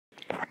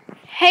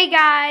Hey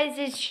guys,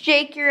 it's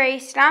Jake your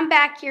Ace, and I'm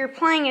back here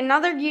playing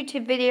another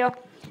YouTube video.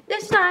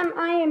 This time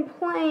I am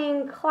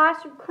playing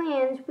Clash of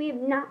Clans. We have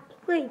not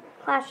played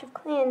Clash of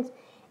Clans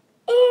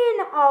in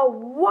a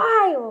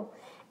while,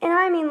 and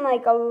I mean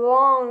like a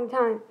long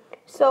time.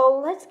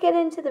 So let's get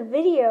into the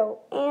video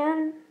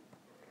and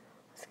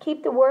let's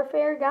keep the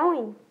warfare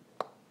going.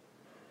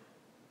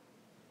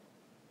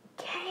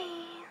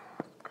 Okay,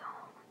 let's go.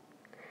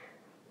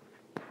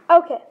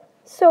 Okay,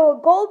 so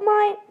a gold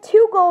mine,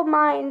 2 gold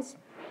mines.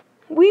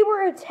 We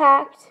were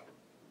attacked.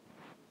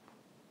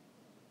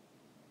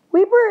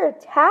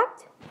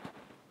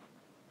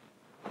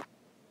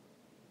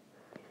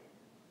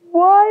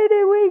 Why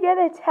did we get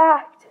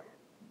attacked?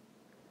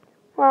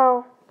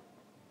 Wow.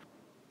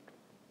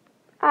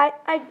 I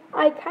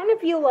kind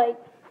of feel like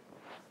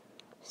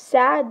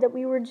sad that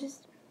we were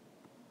just,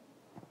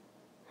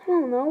 I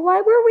don't know,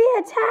 why were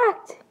we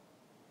attacked?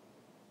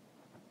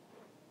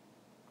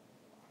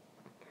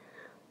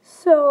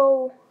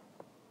 So,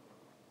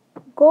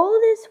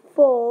 gold is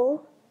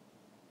full.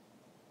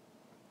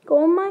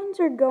 Gold mines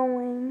are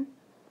going.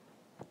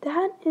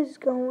 That is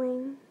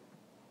going.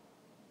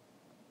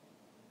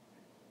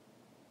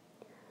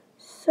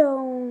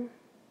 So,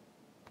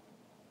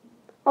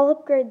 I'll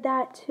upgrade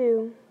that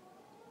too.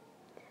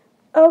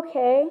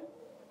 Okay.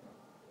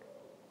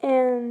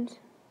 And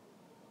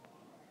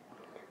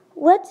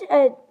let's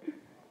dang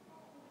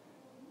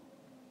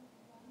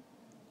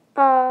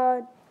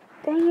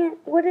it,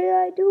 what did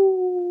I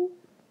do?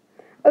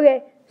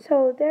 Okay,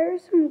 so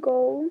there's some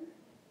gold.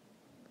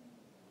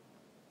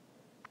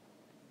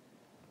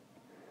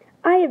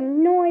 I have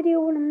no idea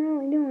what I'm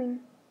really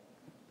doing.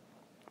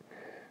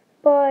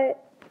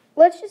 But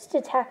let's just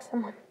attack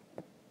someone.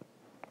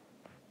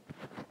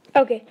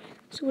 Okay,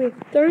 so we have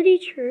 30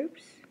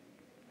 troops.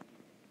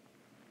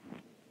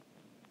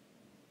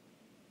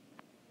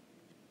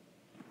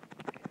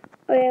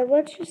 Okay,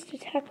 let's just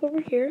attack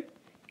over here,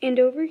 and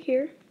over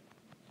here,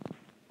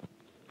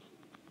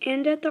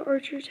 and at the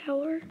archer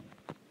tower.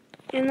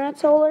 And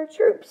that's all our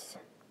troops.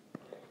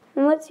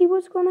 And let's see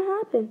what's going to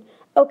happen.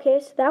 Okay,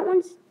 so that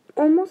one's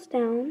almost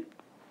down.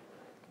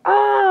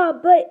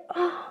 But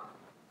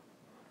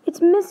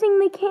it's missing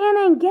the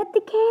cannon. Get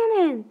the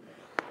cannon.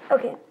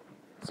 Okay,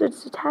 so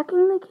it's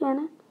attacking the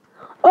cannon.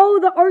 Oh,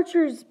 the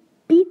archers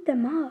beat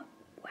them up.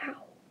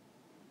 Wow.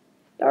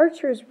 The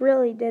archers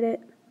really did it.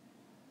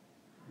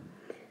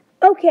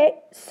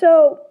 Okay,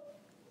 so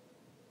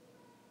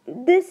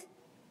this,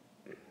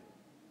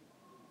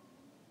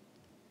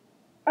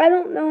 I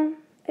don't know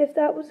if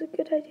that was a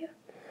good idea.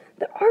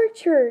 The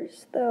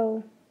archers,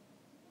 though.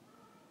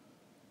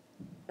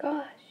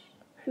 Gosh,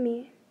 I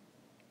mean,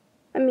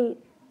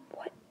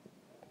 what?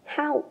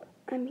 How?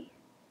 The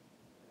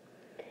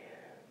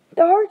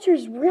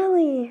archers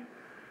really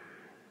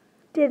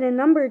did a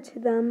number to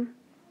them.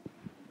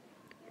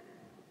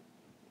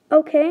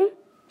 Okay,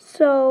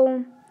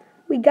 so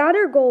we got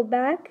our gold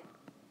back,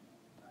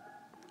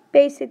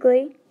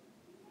 basically.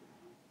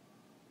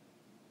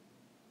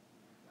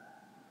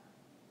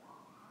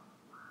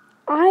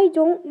 I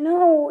don't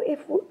know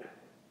if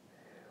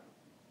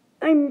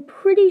I'm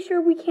pretty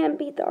sure we can't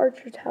beat the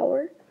archer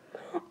tower.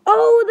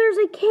 Oh, there's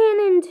a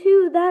cannon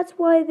too. That's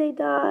why they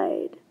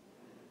died.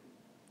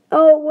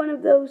 Oh, one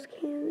of those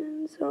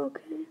cannons.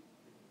 Okay.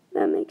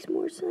 That makes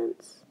more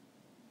sense.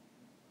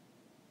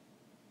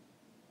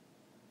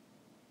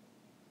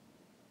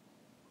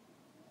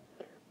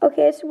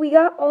 Okay, so we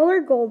got all our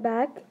gold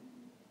back.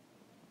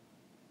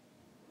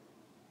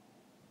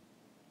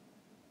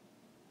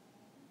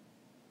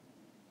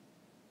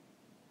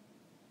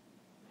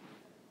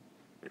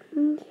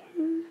 Okay.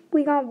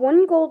 We got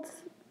 1 gold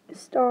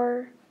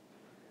star,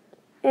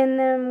 and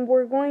then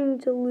we're going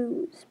to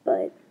lose,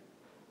 but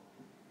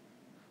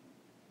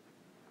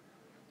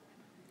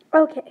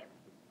okay.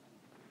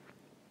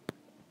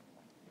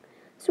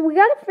 So we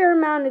got a fair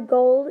amount of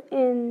gold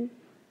and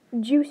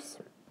juice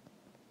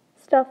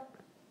stuff.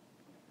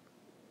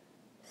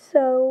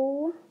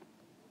 So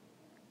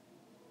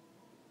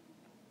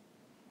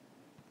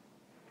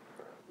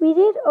we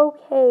did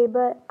okay,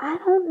 but I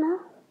don't know.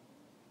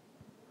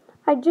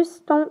 I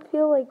just don't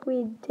feel like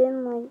we did,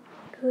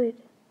 good.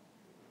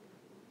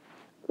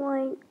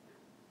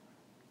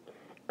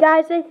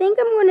 Guys, I think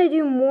I'm going to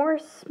do more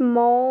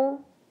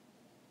small,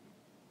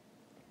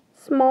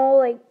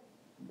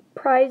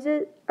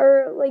 prizes,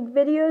 or,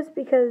 videos,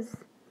 because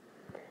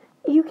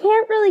you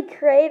can't really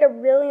create a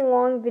really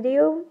long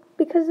video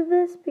because of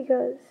this,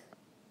 because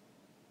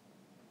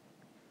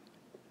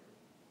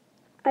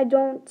I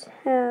don't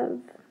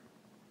have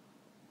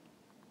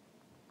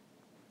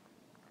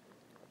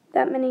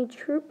that many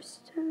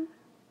troops to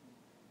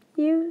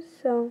use,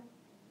 so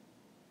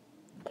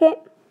okay.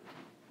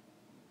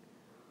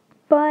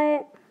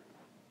 But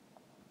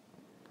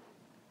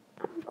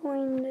I'm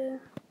going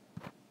to,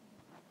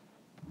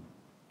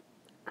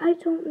 I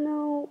don't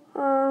know,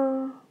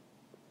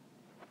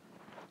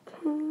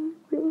 okay,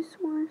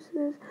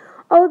 resources.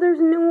 Oh, there's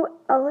new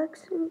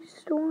elixir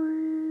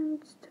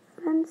storms,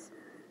 defenses.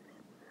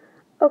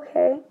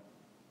 Okay.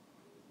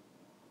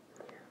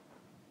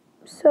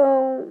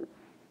 So,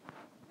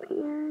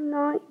 we're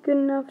not good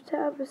enough to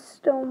have a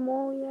stone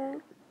wall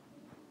yet.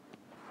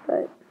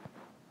 But,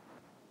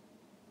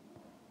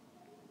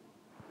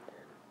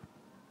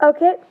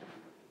 okay.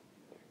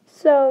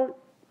 So,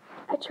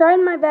 I tried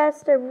my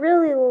best. I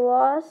really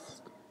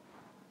lost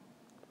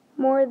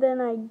more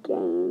than I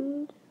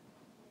gained.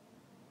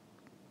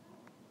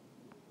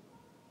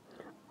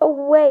 Oh,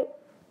 wait.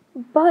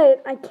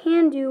 But I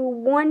can do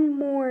one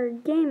more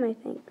game, I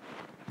think.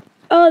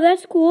 Oh,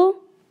 that's cool.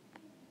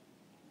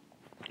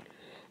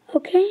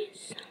 Okay,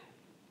 so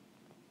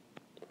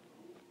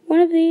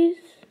one of these,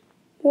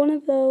 one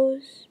of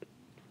those.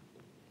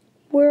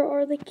 Where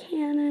are the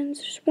cannons?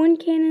 There's one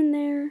cannon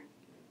there.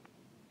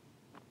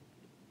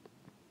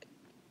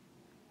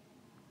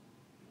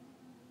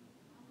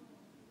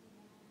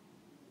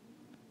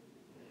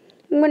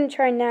 I'm going to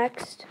try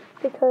next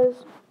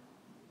because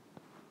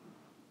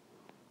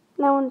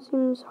that one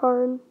seems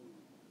hard.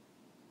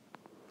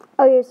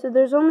 Okay, so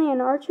there's only an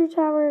archer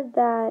tower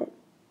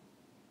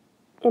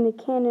and a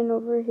cannon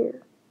over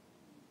here.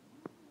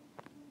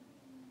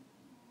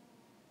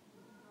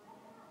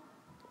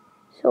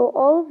 So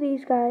all of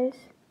these guys,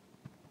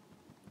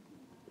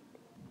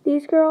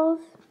 these girls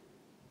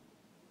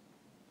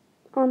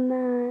on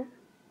that,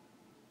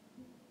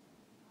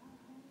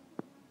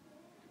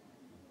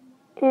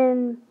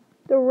 and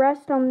the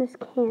rest on this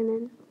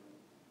cannon.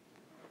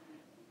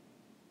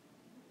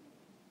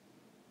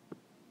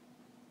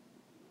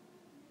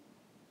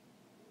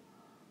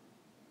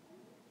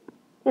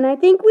 And I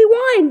think we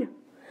won!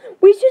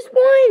 We just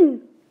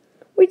won!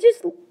 We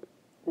just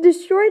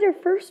destroyed our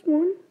first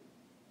one.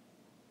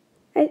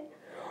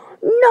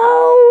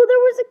 No! There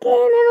was a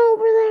cannon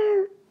over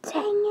there!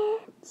 Dang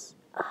it!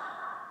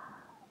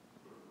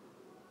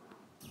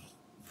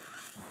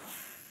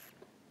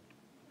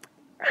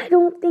 I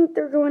don't think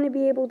they're going to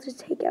be able to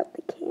take out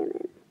the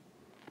cannon.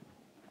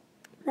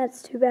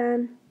 That's too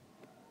bad.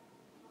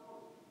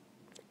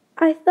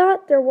 I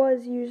thought there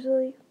was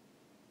usually.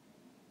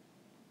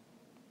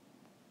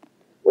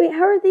 Wait,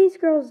 how are these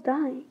girls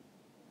dying?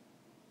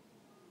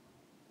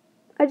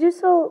 I just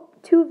saw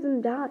 2 of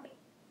them die.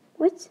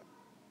 What?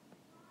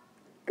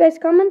 Guys,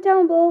 comment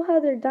down below how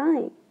they're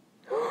dying.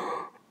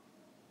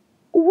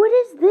 What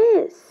is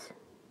this?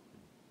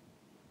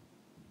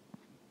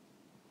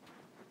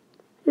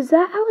 Is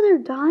that how they're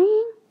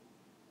dying?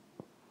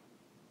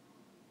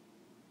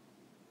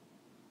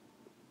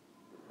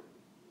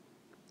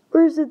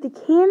 Or is it the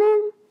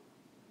cannon?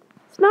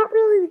 It's not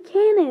really the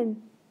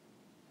cannon.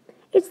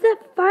 It's that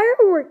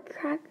firework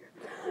cracker.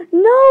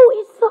 No,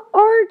 it's the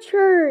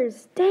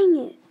archers. Dang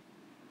it.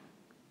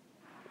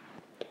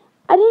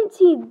 I didn't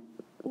see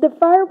the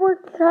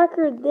firework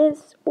cracker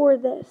this or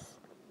this.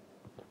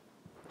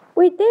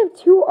 Wait, they have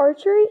 2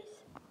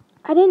 archeries?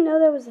 I didn't know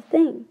that was a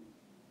thing.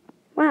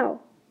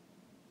 Wow.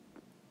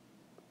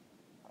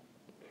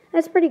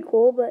 That's pretty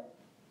cool, but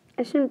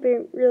I shouldn't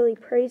be really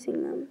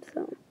praising them,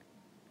 so.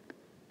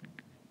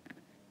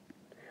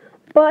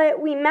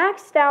 But we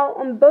maxed out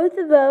on both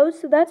of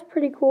those, so that's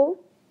pretty cool.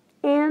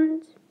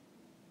 And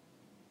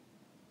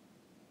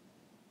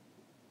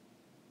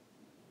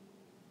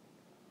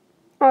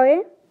oh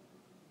yeah.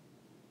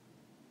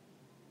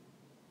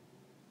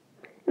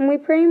 And we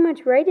pretty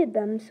much rated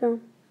them,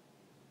 so.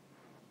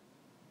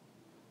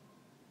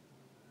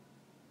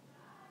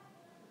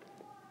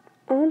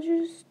 I'll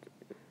just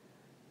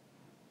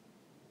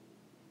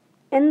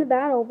end the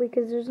battle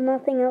because there's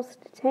nothing else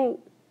to take.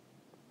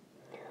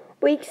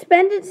 We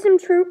expended some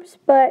troops,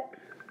 but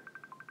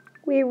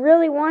we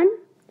really won,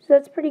 so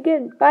that's pretty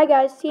good. Bye,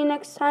 guys. See you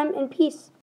next time, and peace.